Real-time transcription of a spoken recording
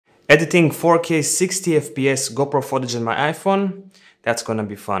Editing 4K 60 FPS GoPro footage on my iPhone, that's gonna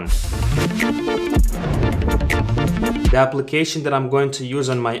be fun. The application that I'm going to use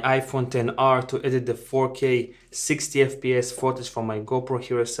on my iPhone XR to edit the 4K 60 FPS footage from my GoPro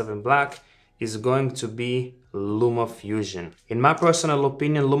HERO7 Black is going to be LumaFusion. In my personal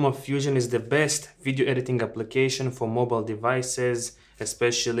opinion, LumaFusion is the best video editing application for mobile devices,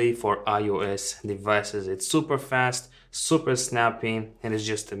 especially for iOS devices. It's super fast, super snappy, and it's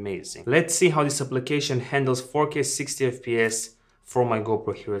just amazing. Let's see how this application handles 4K 60 FPS for my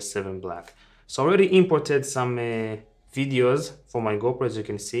GoPro HERO7 Black. So I already imported some videos for my GoPro, as you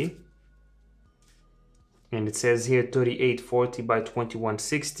can see. And it says here 3840 by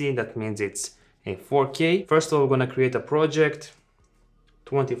 2160. That means it's a 4K. First of all, we're gonna create a project,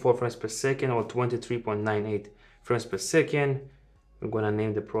 24 frames per second or 23.98 frames per second. We're gonna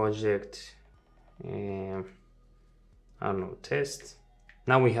name the project, I don't know, test.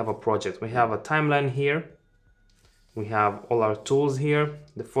 Now we have a project. We have a timeline here. We have all our tools here,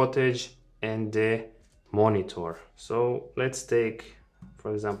 the footage and the monitor. So let's take,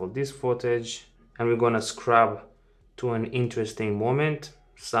 for example, this footage, and we're gonna scrub to an interesting moment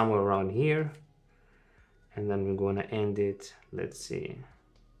somewhere around here, and then we're gonna end it, let's see,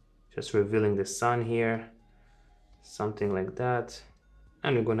 just revealing the sun here, something like that,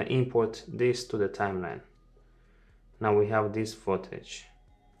 and we're gonna import this to the timeline. Now we have this footage.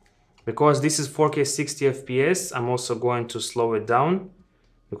 Because this is 4K 60 FPS, I'm also going to slow it down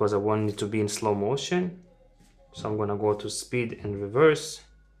because I want it to be in slow motion. So I'm gonna go to speed and reverse.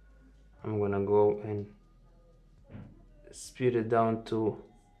 I'm gonna go and speed it down to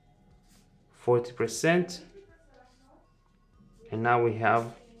 40%. And now we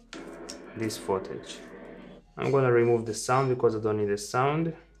have this footage. I'm gonna remove the sound because I don't need the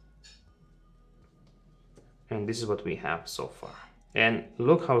sound. And this is what we have so far. And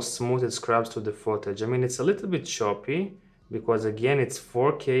look how smooth it scrubs to the footage. I mean, it's a little bit choppy because again, it's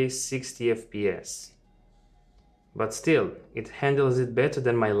 4K 60 FPS. But still, it handles it better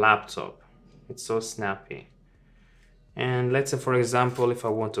than my laptop. It's so snappy. And let's say, for example, if I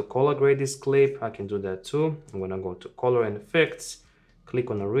want to color grade this clip, I can do that too. I'm gonna go to color and effects,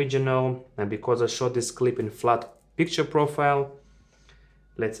 click on original. And because I shot this clip in flat picture profile,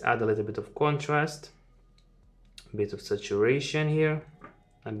 let's add a little bit of contrast, a bit of saturation here,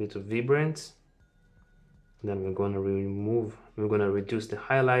 a bit of vibrance. Then we're gonna reduce the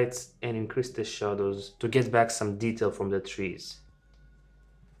highlights and increase the shadows to get back some detail from the trees.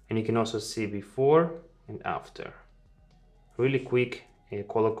 And you can also see before and after. Really quick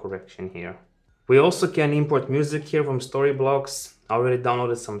color correction here. We also can import music here from Storyblocks. I already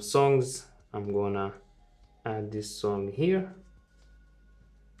downloaded some songs. I'm gonna add this song here.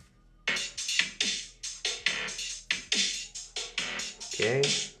 Okay.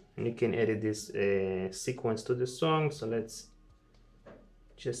 And you can edit this sequence to the song. So let's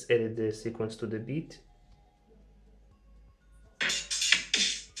just edit the sequence to the beat.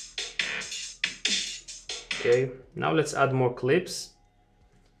 Okay, now let's add more clips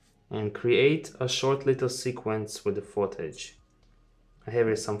and create a short little sequence with the footage. I have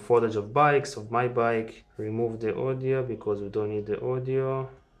here some footage of bikes, of my bike. Remove the audio because we don't need the audio.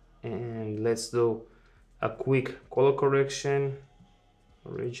 And let's do a quick color correction.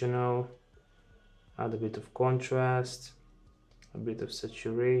 Original, add a bit of contrast, a bit of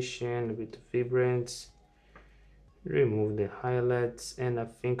saturation, a bit of vibrance, remove the highlights, and I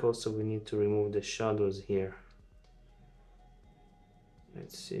think also we need to remove the shadows here.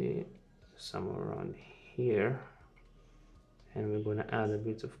 Let's see, somewhere around here, and we're gonna add a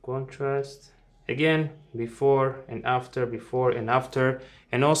bit of contrast. Again, before and after, before and after.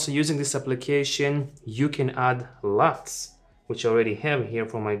 And also using this application, you can add LUTs, which I already have here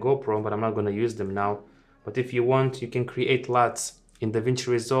for my GoPro, but I'm not going to use them now. But if you want, you can create LUTs in DaVinci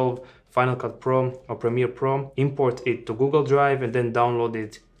Resolve, Final Cut Pro, or Premiere Pro, import it to Google Drive, and then download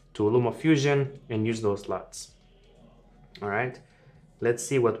it to LumaFusion and use those LUTs. All right, let's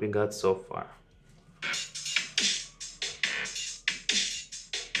see what we got so far.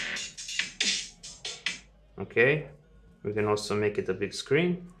 Okay, we can also make it a big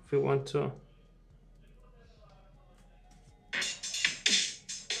screen if we want to.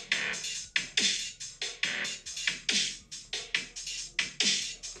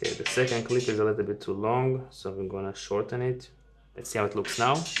 Okay, the second clip is a little bit too long, so we're gonna shorten it. Let's see how it looks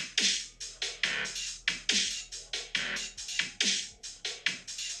now.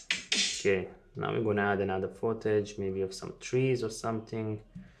 Okay, now we're gonna add another footage, maybe of some trees or something,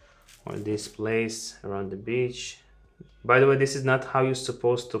 or this place around the beach. By the way, this is not how you're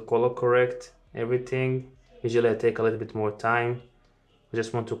supposed to color correct everything. Usually I take a little bit more time I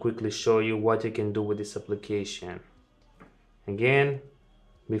just want to quickly show you what you can do with this application. Again,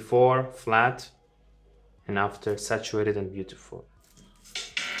 before flat and after saturated and beautiful.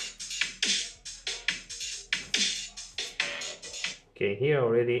 Okay, here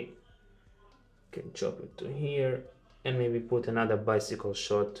already can chop it to here and maybe put another bicycle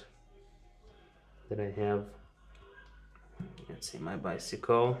shot that I have. Let's see my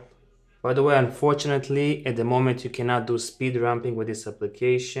bicycle. By the way, unfortunately, at the moment you cannot do speed ramping with this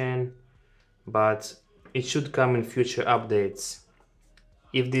application, but it should come in future updates.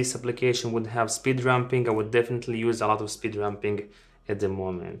 If this application would have speed ramping, I would definitely use a lot of speed ramping at the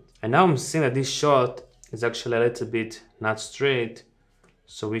moment. And now I'm seeing that this shot is actually a little bit not straight,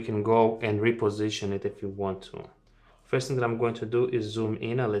 so we can go and reposition it if you want to. First thing that I'm going to do is zoom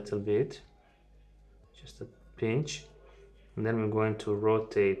in a little bit, just a pinch, and then we're going to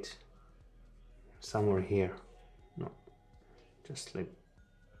rotate somewhere here. No, just like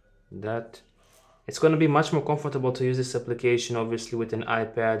that. It's going to be much more comfortable to use this application obviously with an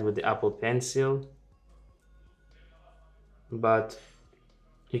iPad with the Apple Pencil, but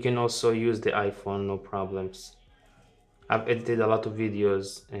you can also use the iPhone, no problems. I've edited a lot of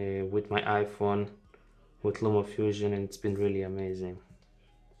videos with my iPhone with LumaFusion and it's been really amazing.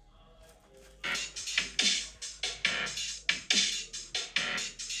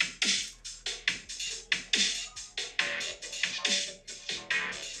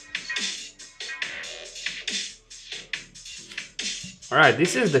 Alright,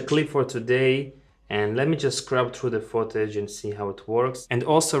 this is the clip for today, and let me just scrub through the footage and see how it works. And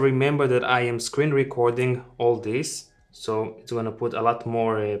also remember that I am screen recording all this, so it's going to put a lot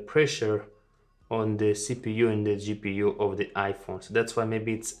more pressure on the CPU and the GPU of the iPhone. So that's why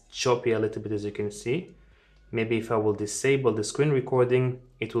maybe it's choppy a little bit, as you can see. Maybe if I will disable the screen recording,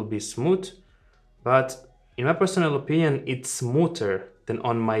 it will be smooth. But in my personal opinion, it's smoother than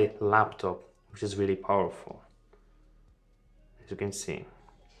on my laptop, which is really powerful, as you can see.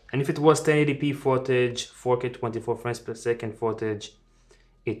 And if it was 1080p footage, 4K 24 frames per second footage,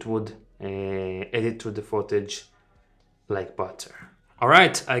 it would edit through the footage like butter.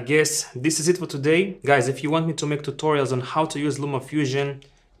 Alright, I guess this is it for today. Guys, if you want me to make tutorials on how to use LumaFusion,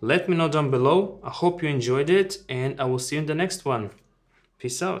 let me know down below. I hope you enjoyed it and I will see you in the next one.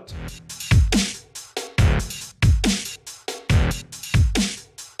 Peace out.